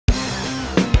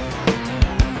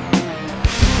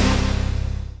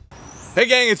Hey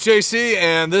gang, it's JC,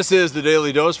 and this is the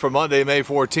Daily Dose for Monday, May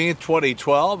 14th,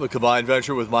 2012, a combined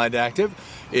venture with Mind Active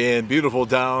in beautiful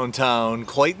downtown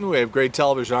Clayton. We have great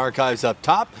television archives up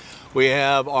top. We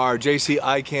have our JC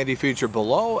Eye Candy feature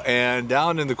below, and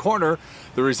down in the corner,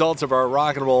 the results of our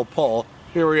Rock and Roll poll.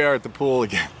 Here we are at the pool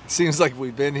again. Seems like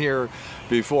we've been here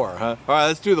before, huh? All right,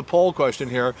 let's do the poll question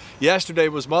here. Yesterday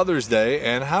was Mother's Day,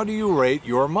 and how do you rate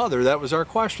your mother? That was our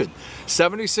question.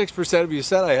 76% of you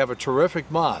said, I have a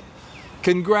terrific mom.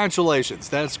 Congratulations,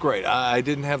 that's great. I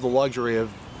didn't have the luxury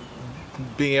of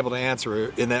being able to answer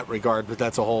in that regard, but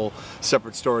that's a whole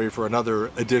separate story for another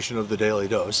edition of the Daily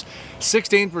Dose.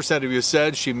 16% of you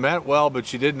said she meant well, but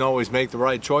she didn't always make the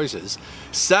right choices.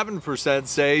 7%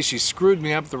 say she screwed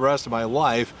me up the rest of my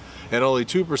life, and only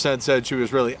 2% said she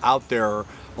was really out there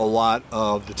a lot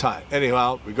of the time.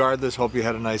 Anyhow, regardless, hope you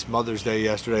had a nice Mother's Day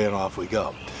yesterday, and off we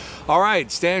go. All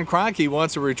right, Stan Kroenke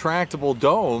wants a retractable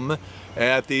dome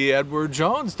at the Edward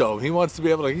Jones Dome. He wants to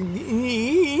be able to,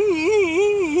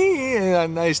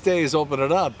 on nice days, open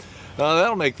it up.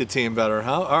 That'll make the team better,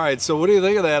 huh? All right, so what do you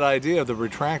think of that idea of the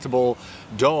retractable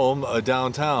dome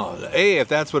downtown? A, if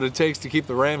that's what it takes to keep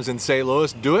the Rams in St.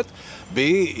 Louis, do it.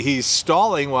 B, he's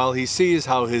stalling while he sees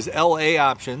how his LA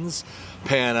options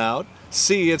pan out.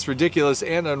 C, it's ridiculous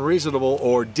and unreasonable.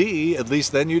 Or D, at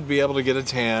least then you'd be able to get a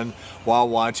tan while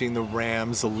watching the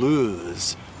Rams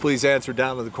lose. Please answer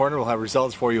down in the corner. We'll have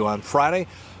results for you on Friday.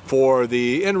 For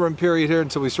the interim period here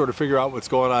until we sort of figure out what's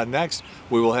going on next,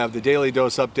 we will have the Daily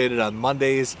Dose updated on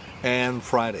Mondays and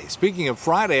Fridays. Speaking of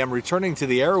Friday, I'm returning to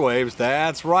the airwaves.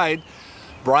 That's right.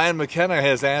 Brian McKenna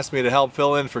has asked me to help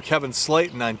fill in for Kevin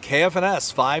Slayton on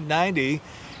KFNS 590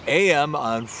 AM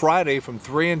on Friday from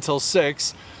 3 until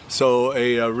 6. So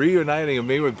a reuniting of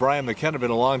me with Brian McKenna. Been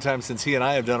a long time since he and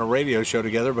I have done a radio show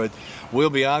together, but we'll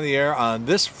be on the air on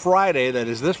this Friday, that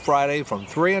is this Friday, from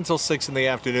 3 until 6 in the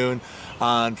afternoon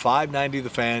on 590 The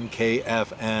Fan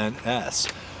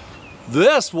KFNS.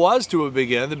 This was to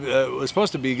begin, it was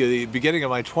supposed to be the beginning of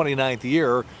my 29th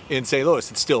year in St.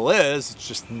 Louis. It still is. It's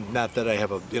just not that I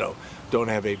have don't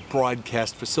have a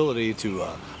broadcast facility to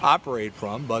operate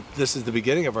from, but this is the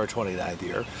beginning of our 29th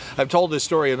year. I've told this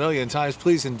story a million times,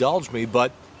 please indulge me,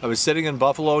 but I was sitting in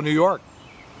Buffalo, New York,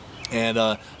 and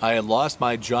I had lost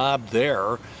my job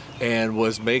there and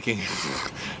was making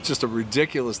just a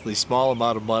ridiculously small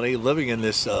amount of money, living in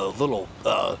this little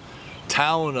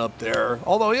town up there.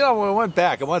 Although, when I went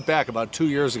back about 2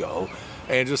 years ago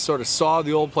and just sort of saw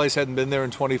the old place, hadn't been there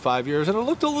in 25 years, and it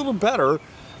looked a little better.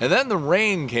 And then the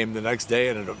rain came the next day,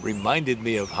 and it reminded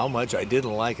me of how much I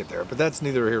didn't like it there. But that's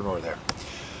neither here nor there.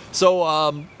 So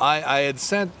I had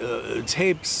sent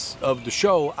tapes of the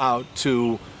show out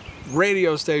to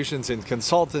radio stations and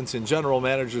consultants and general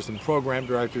managers and program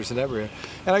directors and everything.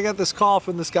 And I got this call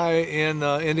from this guy in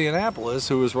Indianapolis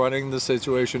who was running the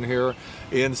situation here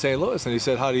in St. Louis. And he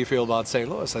said, how do you feel about St.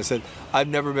 Louis? I said, I've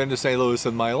never been to St. Louis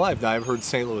in my life. Now, I've heard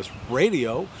St. Louis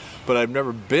radio, but I've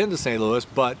never been to St. Louis.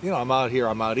 But, I'm out here,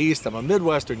 I'm out east, I'm a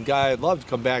Midwestern guy. I'd love to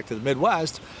come back to the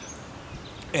Midwest.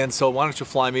 And so why don't you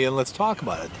fly me in? Let's talk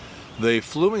about it. They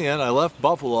flew me in. I left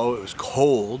Buffalo. It was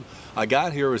cold. I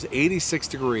got here, it was 86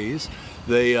 degrees.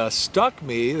 They stuck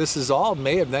me, this is all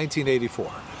May of 1984.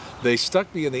 They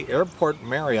stuck me in the airport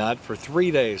Marriott for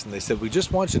 3 days, and they said, we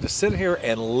just want you to sit here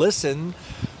and listen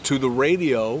to the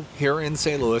radio here in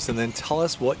St. Louis and then tell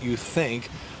us what you think.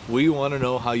 We want to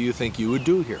know how you think you would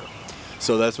do here.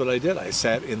 So that's what I did. I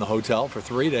sat in the hotel for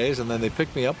 3 days, and then they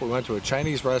picked me up. We went to a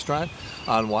Chinese restaurant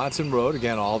on Watson Road.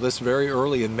 Again, all this very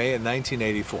early in May of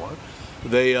 1984.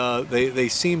 They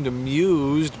seemed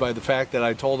amused by the fact that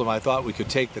I told them I thought we could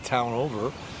take the town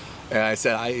over. And I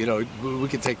said, we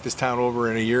could take this town over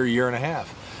in a year and a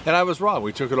half. And I was wrong.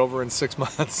 We took it over in 6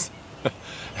 months.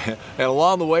 And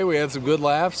along the way, we had some good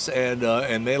laughs and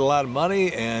made a lot of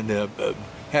money and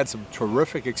had some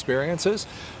terrific experiences.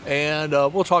 And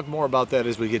we'll talk more about that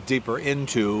as we get deeper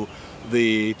into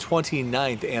the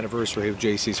 29th anniversary of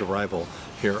JC's arrival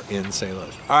here in St.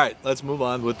 Louis. All right, let's move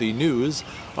on with the news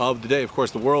of the day. Of course,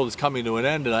 the world is coming to an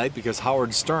end tonight because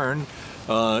Howard Stern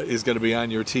is going to be on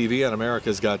your TV on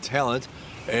America's Got Talent,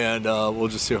 and we'll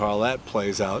just see how that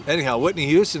plays out. Anyhow, Whitney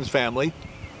Houston's family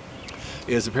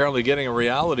is apparently getting a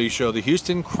reality show. The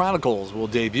Houston Chronicles will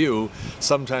debut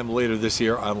sometime later this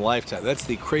year on Lifetime. That's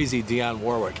the crazy Dionne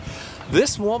Warwick.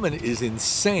 This woman is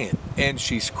insane, and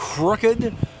she's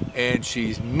crooked, and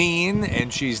she's mean,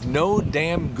 and she's no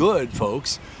damn good,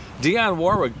 folks. Dionne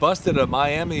Warwick busted a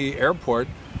Miami airport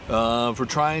for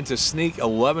trying to sneak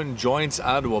 11 joints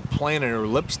onto a plane in her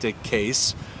lipstick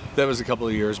case. That was a couple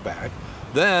of years back.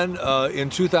 Then in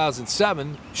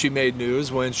 2007, she made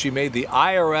news when she made the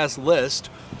IRS list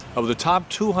of the top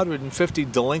 250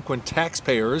 delinquent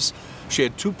taxpayers. She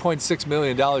had $2.6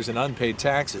 million in unpaid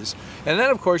taxes. And then,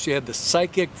 of course, you had the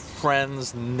Psychic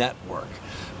Friends Network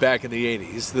back in the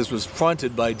 80s. This was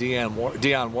fronted by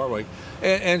Dionne Warwick.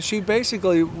 And she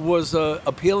basically was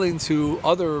appealing to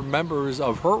other members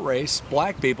of her race,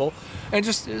 black people, and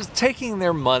just taking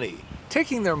their money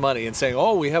and saying,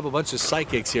 oh, we have a bunch of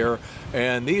psychics here,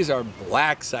 and these are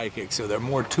black psychics, so they're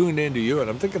more tuned into you. And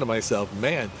I'm thinking to myself,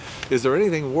 man, is there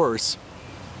anything worse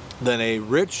than a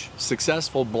rich,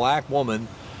 successful black woman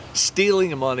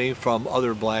stealing money from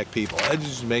other black people? It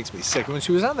just makes me sick. When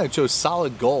she was on that show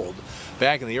Solid Gold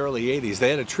back in the early 80s, they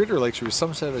had to treat her like she was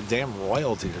some sort of damn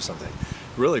royalty or something.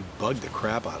 It really bugged the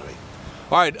crap out of me.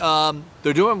 All right,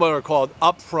 they're doing what are called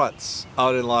upfronts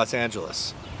out in Los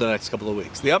Angeles the next couple of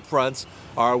weeks. The upfronts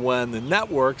are when the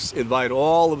networks invite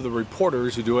all of the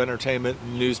reporters who do entertainment,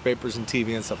 newspapers, and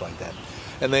TV and stuff like that.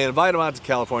 And they invite them out to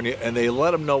California, and they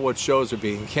let them know what shows are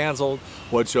being canceled,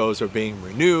 what shows are being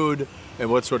renewed, and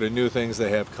what sort of new things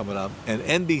they have coming up. And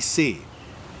NBC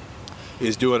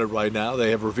is doing it right now.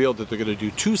 They have revealed that they're going to do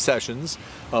 2 sessions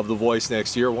of The Voice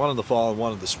next year, one in the fall and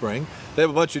one in the spring. They have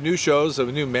a bunch of new shows, a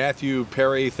new Matthew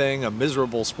Perry thing, a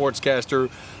miserable sportscaster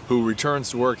who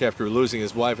returns to work after losing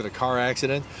his wife in a car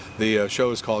accident. The show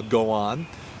is called Go On.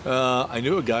 I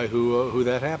knew a guy who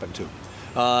that happened to.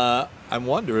 I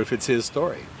wonder if it's his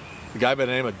story. The guy by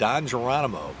the name of Don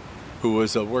Geronimo, who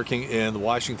was working in the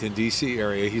Washington, D.C.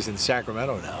 area. He's in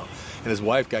Sacramento now. And his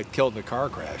wife got killed in a car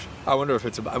crash. I wonder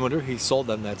if he sold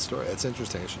them that story. That's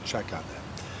interesting. I should check on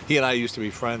that. He and I used to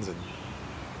be friends and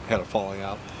had a falling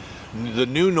out. The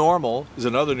New Normal is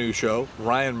another new show.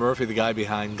 Ryan Murphy, the guy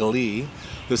behind Glee.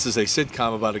 This is a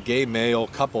sitcom about a gay male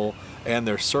couple and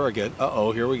their surrogate.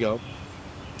 Uh-oh, here we go.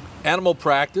 Animal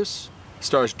Practice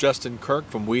stars Justin Kirk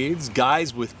from Weeds.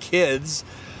 Guys with Kids.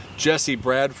 Jesse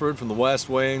Bradford from The West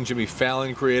Wing. Jimmy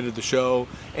Fallon created the show.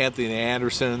 Anthony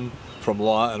Anderson from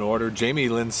Law and Order. Jamie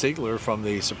Lynn Sigler from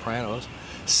The Sopranos.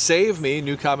 Save Me,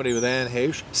 new comedy with Anne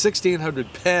Heche.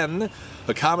 1600 Penn,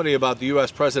 a comedy about the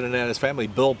U.S. president and his family.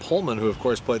 Bill Pullman, who of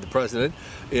course played the president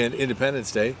in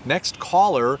Independence Day. Next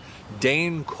Caller,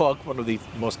 Dane Cook, one of the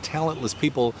most talentless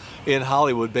people in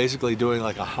Hollywood, basically doing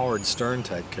like a Howard Stern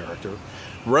type character.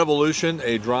 Revolution,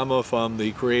 a drama from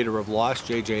the creator of Lost,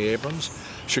 J.J. Abrams.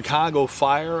 Chicago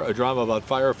Fire, a drama about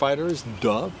firefighters.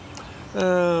 Duh.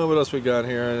 What else we got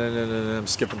here? I'm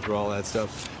skipping through all that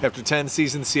stuff. After 10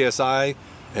 seasons, CSI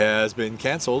has been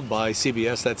canceled by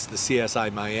CBS. That's the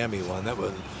CSI Miami one. That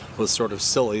one was sort of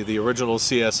silly. The original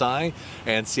CSI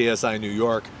and CSI New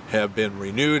York have been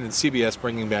renewed, and CBS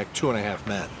bringing back 2.5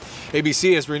 Men.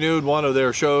 ABC has renewed one of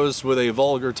their shows with a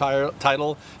vulgar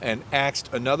title and axed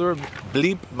another.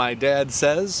 Bleep My Dad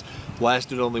Says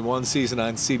lasted only 1 season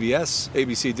on CBS.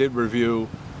 ABC did renew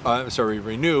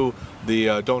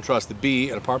the Don't Trust the Bee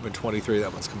and Apartment 23.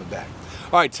 That one's coming back.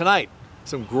 All right, tonight,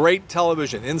 some great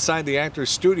television. Inside the Actors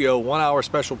Studio, 1-hour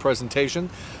special presentation.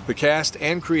 The cast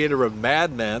and creator of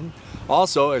Mad Men.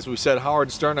 Also, as we said,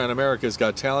 Howard Stern on America's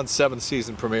Got Talent, 7th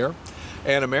season premiere.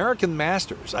 And American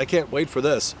Masters. I can't wait for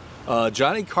this.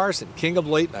 Johnny Carson, King of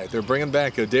Late Night. They're bringing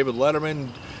back David Letterman,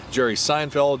 Jerry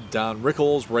Seinfeld, Don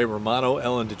Rickles, Ray Romano,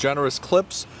 Ellen DeGeneres.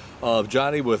 Clips of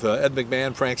Johnny with Ed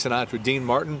McMahon, Frank Sinatra, Dean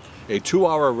Martin. A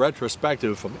 2-hour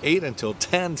retrospective from 8 until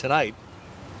 10 tonight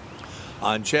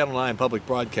on Channel 9 Public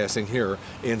Broadcasting here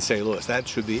in St. Louis. That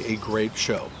should be a great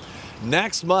show.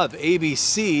 Next month,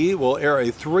 ABC will air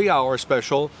a 3-hour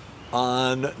special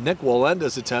on Nick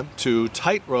Walenda's attempt to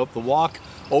tightrope the walk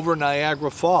over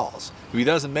Niagara Falls. If he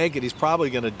doesn't make it, he's probably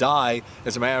going to die.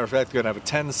 As a matter of fact, they're going to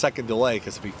have a 10-second delay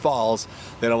because if he falls,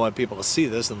 they don't want people to see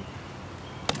this. And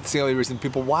it's the only reason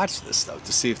people watch this, though,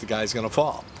 to see if the guy's going to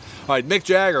fall. All right, Mick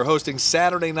Jagger hosting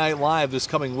Saturday Night Live this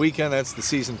coming weekend. That's the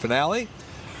season finale.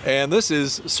 And this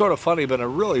is sort of funny, but in a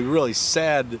really, really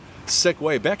sad, sick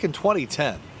way. Back in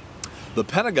 2010, the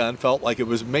Pentagon felt like it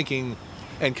was making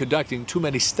and conducting too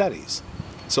many studies.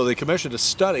 So they commissioned a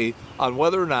study on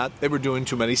whether or not they were doing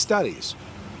too many studies.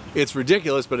 It's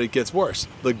ridiculous, but it gets worse.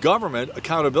 The Government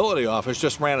Accountability Office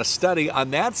just ran a study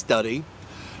on that study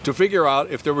to figure out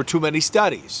if there were too many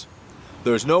studies.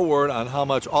 There's no word on how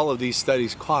much all of these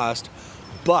studies cost,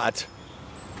 but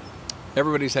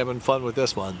everybody's having fun with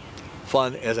this one.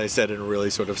 Fun, as I said, in a really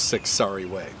sort of sick, sorry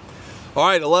way. All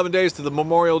right, 11 days to the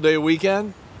Memorial Day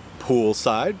weekend,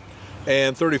 poolside,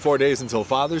 and 34 days until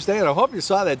Father's Day. And I hope you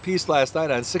saw that piece last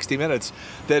night on 60 Minutes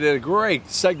that did a great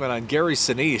segment on Gary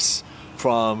Sinise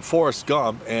from Forrest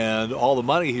Gump and all the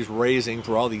money he's raising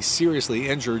for all these seriously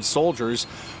injured soldiers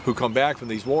who come back from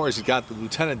these wars. He's got the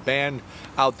Lieutenant Band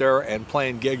out there and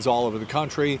playing gigs all over the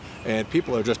country, and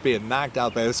people are just being knocked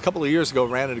out by this. A couple of years ago,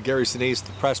 ran into Gary Sinise,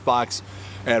 the press box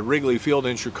at Wrigley Field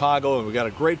in Chicago, and we got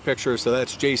a great picture. So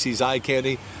that's JC's Eye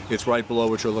Candy. It's right below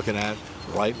what you're looking at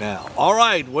right now. All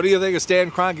right, what do you think of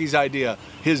Stan Kroenke's idea,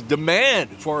 his demand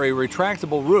for a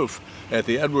retractable roof at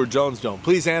the Edward Jones Dome?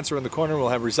 Please answer in the corner. We'll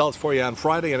have results for you on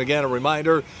Friday. And again, a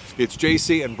reminder, it's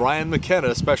JC and Brian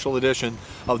McKenna, special edition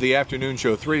of the afternoon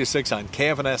show, 3 to 6 on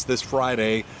KFNS this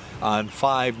Friday on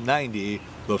 590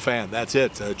 The Fan. That's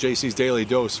it, JC's Daily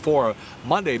Dose for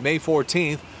Monday, May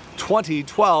 14th,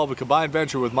 2012, a combined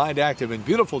venture with Mind Active in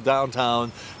beautiful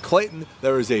downtown Clayton.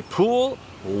 There is a pool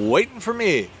waiting for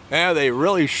me. Yeah, they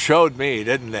really showed me,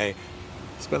 didn't they?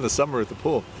 Spend the summer at the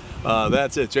pool.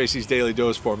 That's it, JC's Daily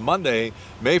Dose for Monday,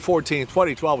 May 14th,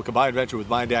 2012, a combined venture with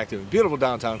Mind Active in beautiful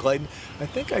downtown Clayton. I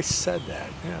think I said that,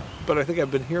 yeah. But I think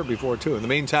I've been here before, too. In the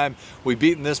meantime, we've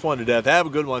beaten this one to death. Have a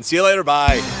good one. See you later.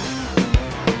 Bye.